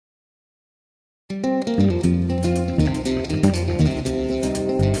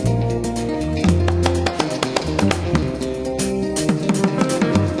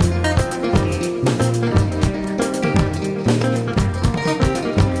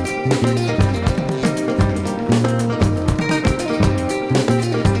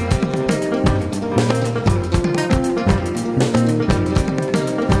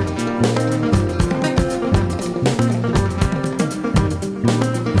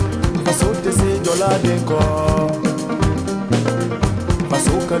dola denko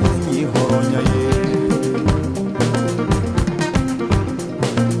Pasuka nini horonya ye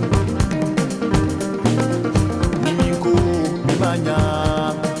Niminku nimanya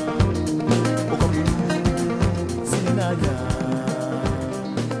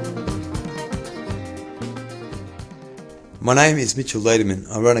My name is Mitch, Ladyman.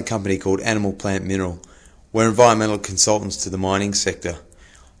 I run a company called Animal Plant Mineral. We're environmental consultants to the mining sector.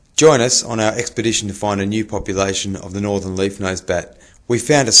 Join us on our expedition to find a new population of the northern leaf-nosed bat. We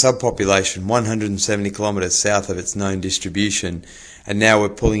found a subpopulation 170 kilometres south of its known distribution, and now we're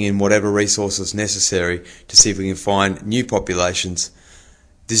pulling in whatever resources necessary to see if we can find new populations.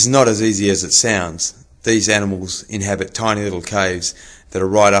 This is not as easy as it sounds. These animals inhabit tiny little caves that are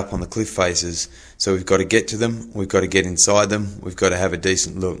right up on the cliff faces, so we've got to get to them, we've got to get inside them, we've got to have a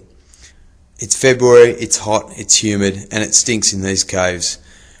decent look. It's February, it's hot, it's humid, and it stinks in these caves,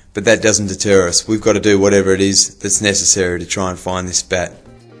 but that doesn't deter us. We've got to do whatever it is that's necessary to try and find this bat.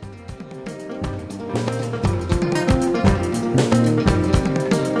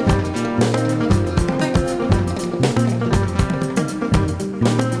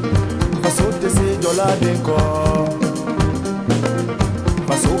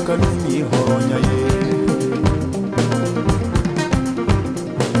 Pasuka nini horonya ye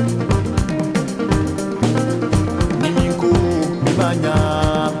Niminku nimanya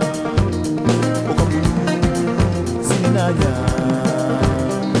Okamu sinanya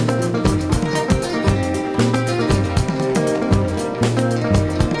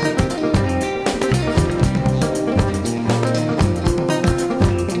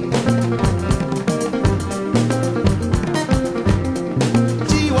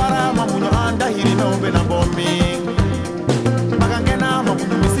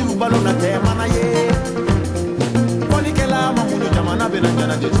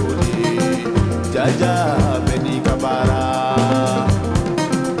Jaja beni kabara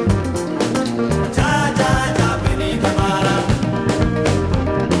Jaja beni kabara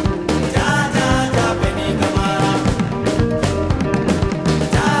Jaja beni kabara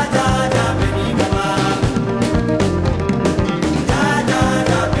Jaja beni kabara Jaja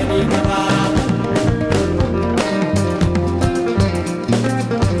beni kabara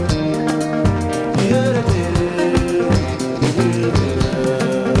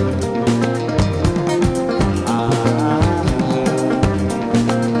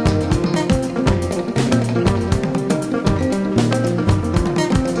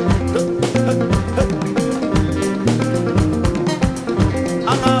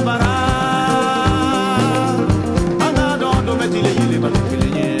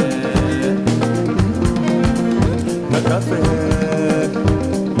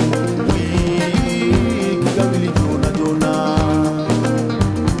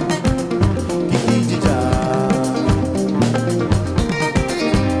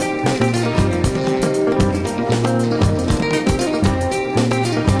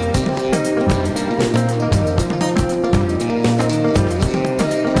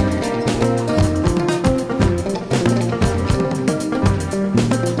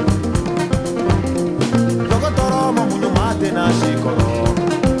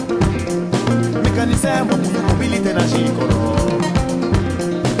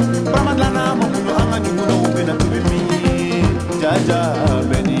Jaja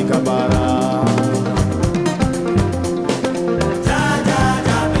beni kabara Jaja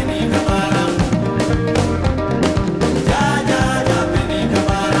beni kabara Jaja beni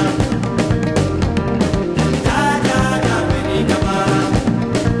kabara Jaja beni kabara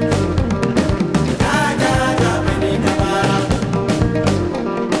Jaja beni kabara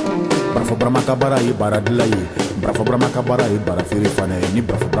Brafo brama kabara yi baradlayi Brafo brama kabara yi barafiri fane ni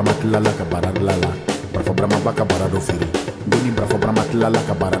brafo brama tilala kabara lala Brafo brama baka barado firi Bini brafo brama tilala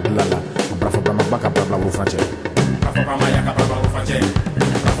kabara tilala Brafo brama baka brabla ufanje Brafo brama yaka brabla ufanje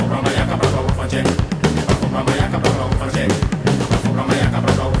Brafo brama yaka brabla ufanje Brafo brama yaka brabla ufanje Brafo brama yaka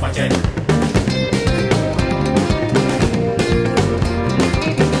brabla ufanje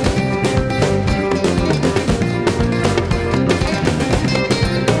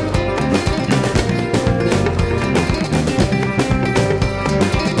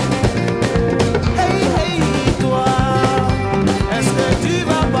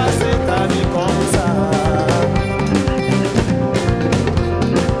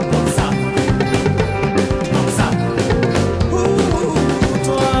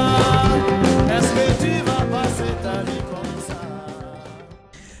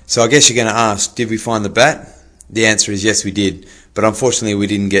So I guess you're going to ask, did we find the bat? The answer is yes, we did, but unfortunately we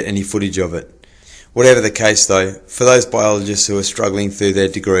didn't get any footage of it. Whatever the case though, for those biologists who are struggling through their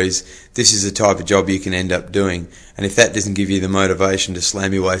degrees, this is the type of job you can end up doing, and if that doesn't give you the motivation to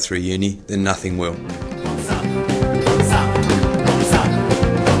slam your way through uni, then nothing will.